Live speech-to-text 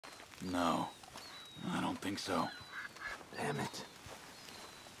No, I don't think so. Damn it.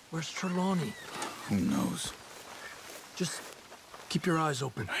 Where's Trelawney? Who knows? Just keep your eyes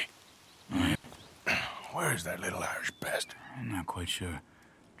open. Hey. Where's that little Irish bastard? I'm not quite sure.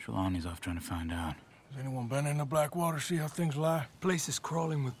 Trelawney's off trying to find out. Has anyone been in the Blackwater, see how things lie? Place is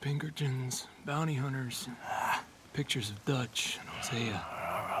crawling with Pinkertons, bounty hunters, pictures of Dutch and Hosea.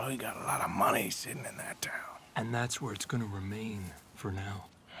 Well, we got a lot of money sitting in that town. And that's where it's gonna remain for now.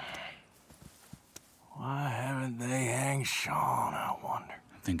 Why haven't they hanged Sean, I wonder?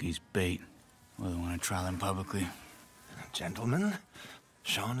 I think he's bait. Well, they want to trial him publicly. Gentlemen,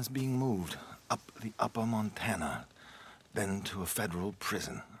 Sean is being moved up the upper Montana, then to a federal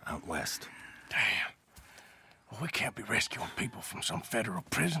prison out west. Damn. Well, we can't be rescuing people from some federal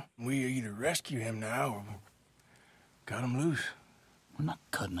prison. We either rescue him now or we cut him loose. We're not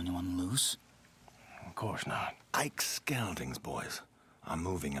cutting anyone loose. Of course not. Ike Skelding's boys are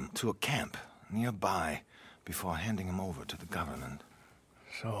moving him to a camp nearby before handing him over to the government.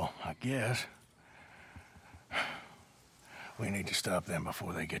 So, I guess we need to stop them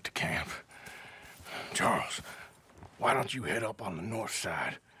before they get to camp. Charles, why don't you head up on the north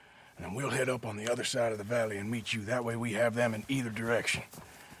side, and then we'll head up on the other side of the valley and meet you. That way we have them in either direction.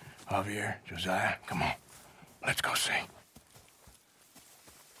 Javier, Josiah, come on. Let's go see.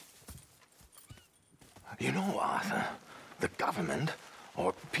 You know, Arthur, the government,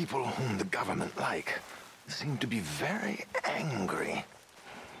 or people whom the government like, seem to be very angry.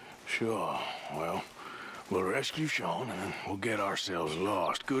 Sure. Well, we'll rescue Sean, and then we'll get ourselves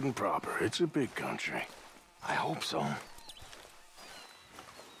lost, good and proper. It's a big country. I hope so.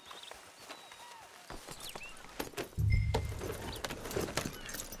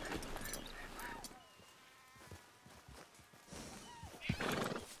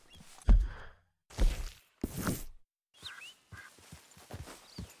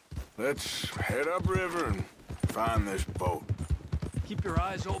 Let's head upriver and find this boat. Keep your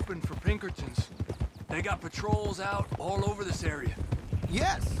eyes open for Pinkertons. They got patrols out all over this area.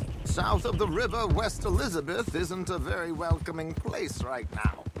 Yes, south of the river, West Elizabeth isn't a very welcoming place right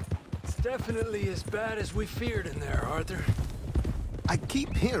now. It's definitely as bad as we feared in there, Arthur. I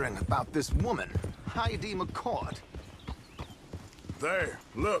keep hearing about this woman, Heidi McCord. There,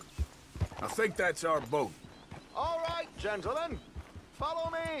 look. I think that's our boat. All right, gentlemen, follow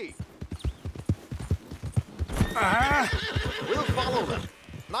me. We'll follow them.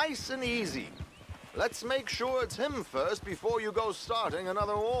 Nice and easy. Let's make sure it's him first before you go starting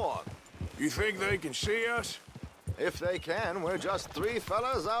another war. You think they can see us? If they can, we're just three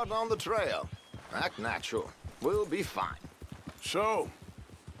fellas out on the trail. Act natural. We'll be fine. So,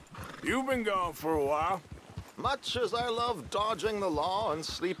 you've been gone for a while. Much as I love dodging the law and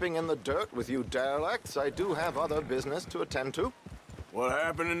sleeping in the dirt with you derelicts, I do have other business to attend to. What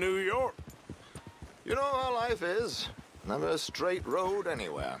happened in New York? You know how life is. Never a straight road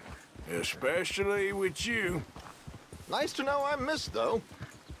anywhere. Especially with you. Nice to know I'm missed, though.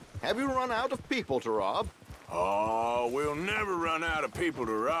 Have you run out of people to rob? Oh, we'll never run out of people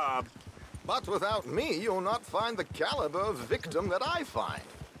to rob. But without me, you'll not find the caliber of victim that I find.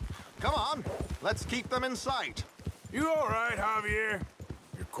 Come on, let's keep them in sight. You all right, Javier?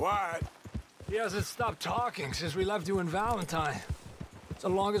 You're quiet. He hasn't stopped talking since we left you in Valentine. It's the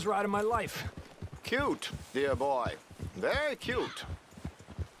longest ride of my life. Cute, dear boy. Very cute.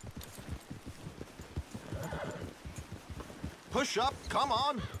 Push up, come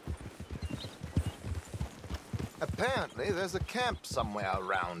on. Apparently, there's a camp somewhere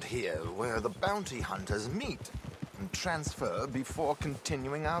around here where the bounty hunters meet and transfer before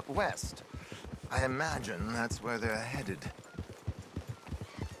continuing out west. I imagine that's where they're headed.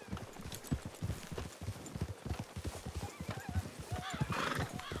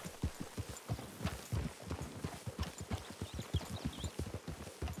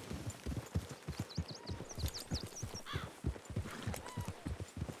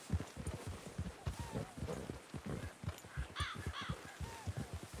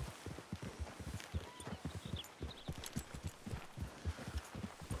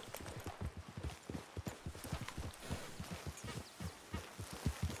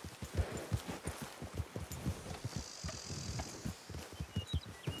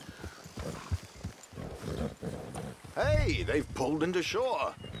 Hey, they've pulled into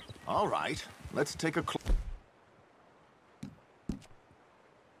shore. All right, let's take a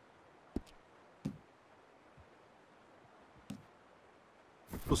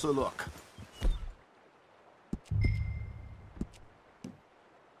closer look.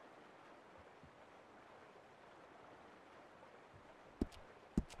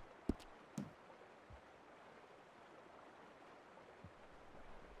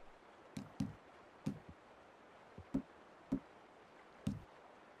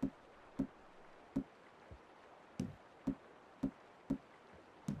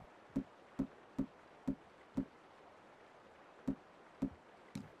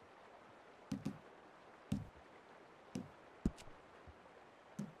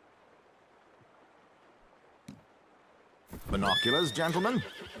 Binoculars, gentlemen?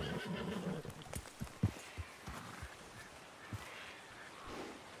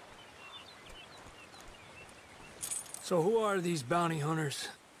 So who are these bounty hunters?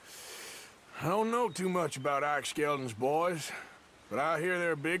 I don't know too much about Ike Skeldon's boys, but I hear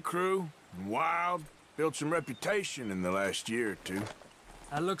they're a big crew, and wild, built some reputation in the last year or two.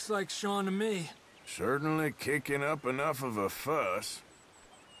 That looks like Sean to me. Certainly kicking up enough of a fuss.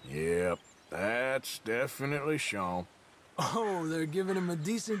 Yep, that's definitely Sean. Oh, they're giving him a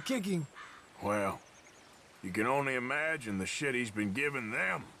decent kicking. Well, you can only imagine the shit he's been giving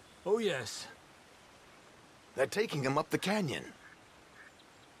them. Oh, yes. They're taking him up the canyon.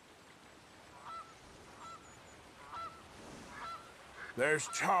 There's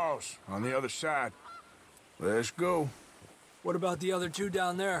Charles on the other side. Let's go. What about the other two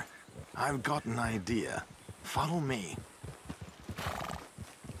down there? I've got an idea. Follow me.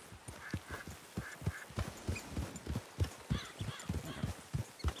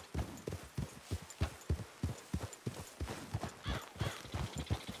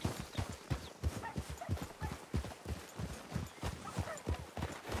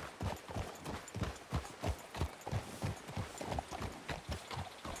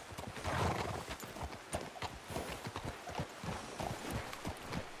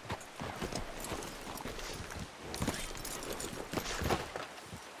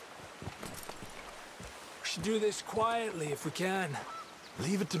 We should do this quietly if we can.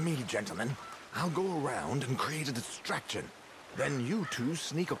 Leave it to me, gentlemen. I'll go around and create a distraction. Then you two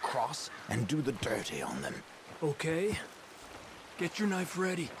sneak across and do the dirty on them. Okay. Get your knife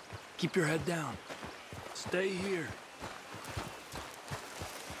ready. Keep your head down. Stay here.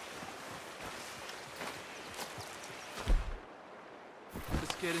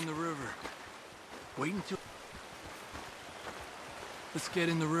 Let's get in the river. Wait until... Let's get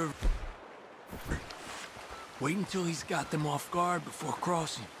in the river. Wait until he's got them off guard before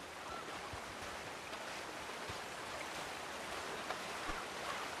crossing.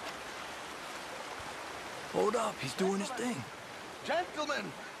 Hold up, he's doing his thing. Gentlemen,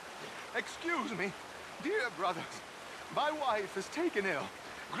 excuse me. Dear brothers, my wife is taken ill.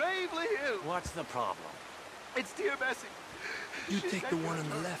 Gravely ill. What's the problem? It's dear Bessie. You She's take the taken one on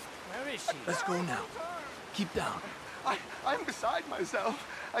ill. the left. Where is she? Let's go now. Keep down. I'm beside myself.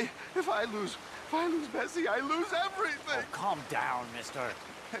 If I lose Bessie, I lose everything. Calm down, mister.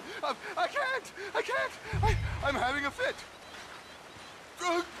 I can't. I'm having a fit.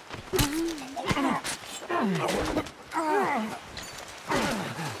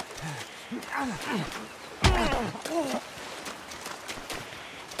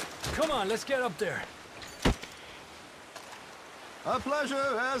 Come on, let's get up there. A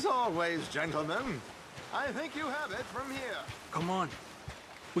pleasure as always, gentlemen. I think you have it from here. Come on.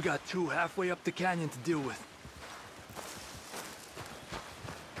 We got two halfway up the canyon to deal with.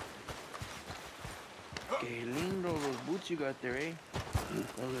 Que lindo those boots you got there, eh?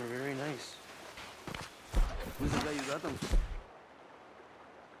 Those are very nice. Who's the guy you got them?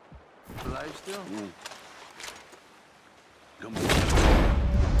 Alive still? Come on.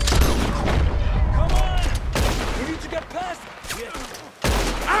 Come on! We need to get past... Get up!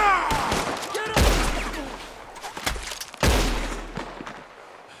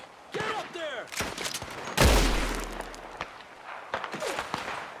 Get up there!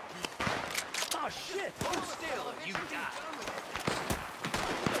 Oh, shit! Hold still, you die!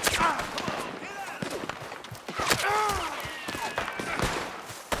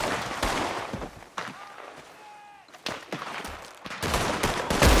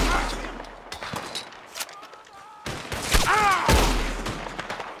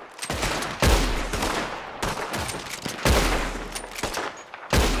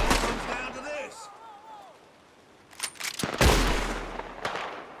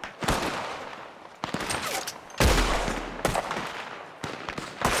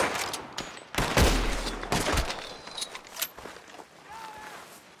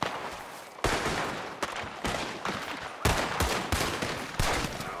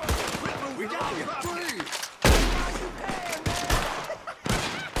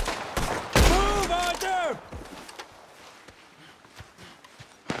 Move, Arthur!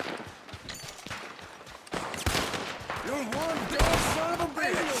 You're one dead son of a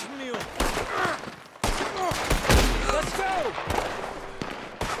bitch! Neil. Let's go!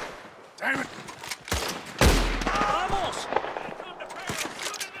 Damn it! Vamos!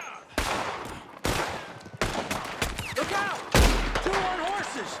 Look out! 2 on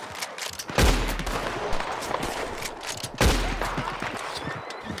horses!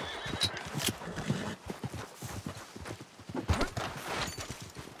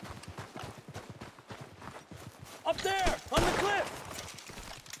 Up there! On the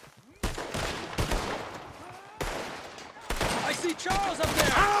up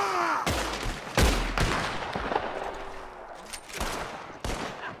there! Ah!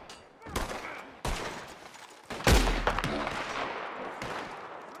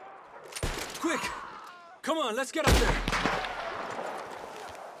 Quick! Come on, let's get up there!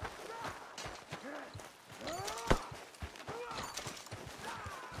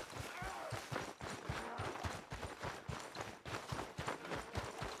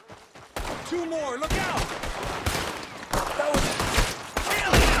 Two more, look out! That was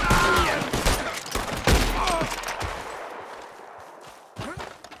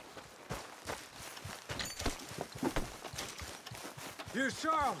Here's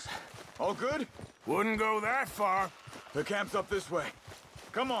Charles. All good? Wouldn't go that far. The camp's up this way.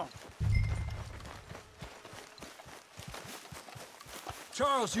 Come on.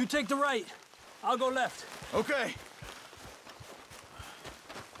 Charles, you take the right. I'll go left. Okay.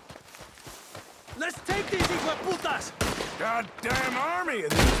 Let's take these hijueputas! Goddamn army of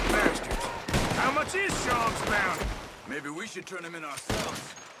these bastards. How much is Sean's bounty? Maybe we should turn him in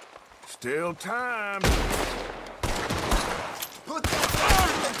ourselves. Still time. Put that on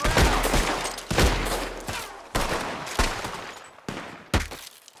the ground!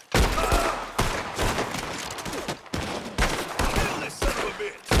 Kill this son of a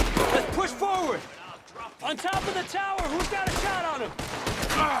bitch! Let's push forward! On top of the tower, who's got a shot on him?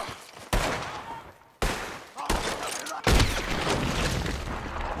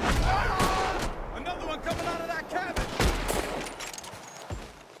 Another one coming out of that cabin!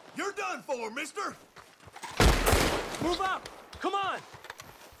 You're done for, mister! Move up! Come on!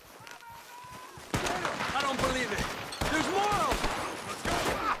 I don't believe it. There's more of them! Let's go!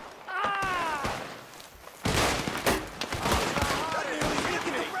 Ah!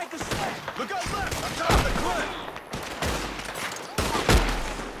 Break a sled! Look out left! On top of the cliff!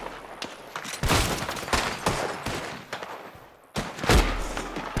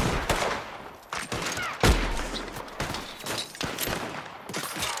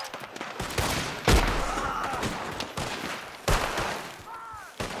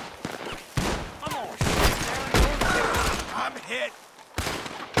 I'm hit!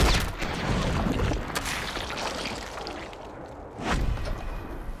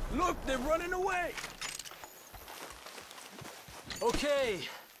 Look, they're running away! Okay.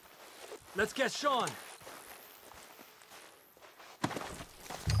 Let's get Sean.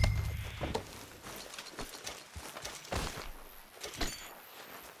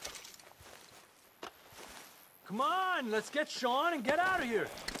 Come on, let's get Sean and get out of here.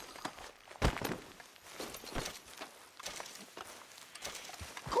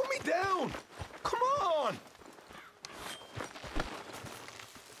 Cool me down! Come on!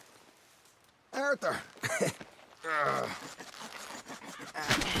 Arthur!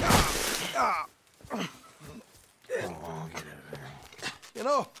 You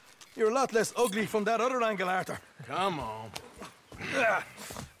know, you're a lot less ugly from that other angle, Arthur. Come on.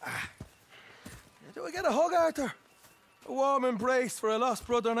 Do I get a hug, Arthur? A warm embrace for a lost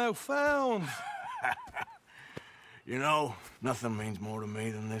brother now found. You know, nothing means more to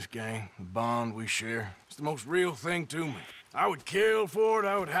me than this gang, the bond we share. It's the most real thing to me. I would kill for it,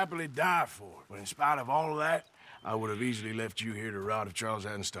 I would happily die for it. But in spite of all of that, I would have easily left you here to rot if Charles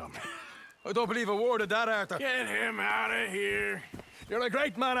hadn't stopped me. I don't believe a word of that, Arthur. Get him out of here. You're a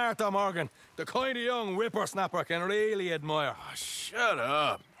great man, Arthur Morgan. The kind of young whippersnapper I can really admire. Oh, shut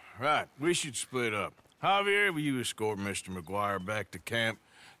up. Right, we should split up. Javier, will you escort Mr. McGuire back to camp?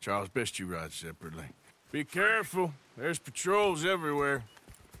 Charles, best you ride separately. Be careful. There's patrols everywhere.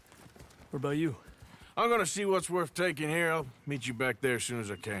 What about you? I'm gonna see what's worth taking here. I'll meet you back there as soon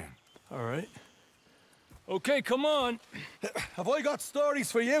as I can. All right. Okay, come on. Have I got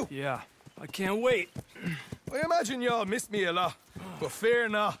stories for you? Yeah, I can't wait. I imagine y'all missed me a lot, but fear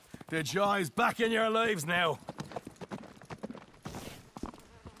not, the joy's back in your lives now.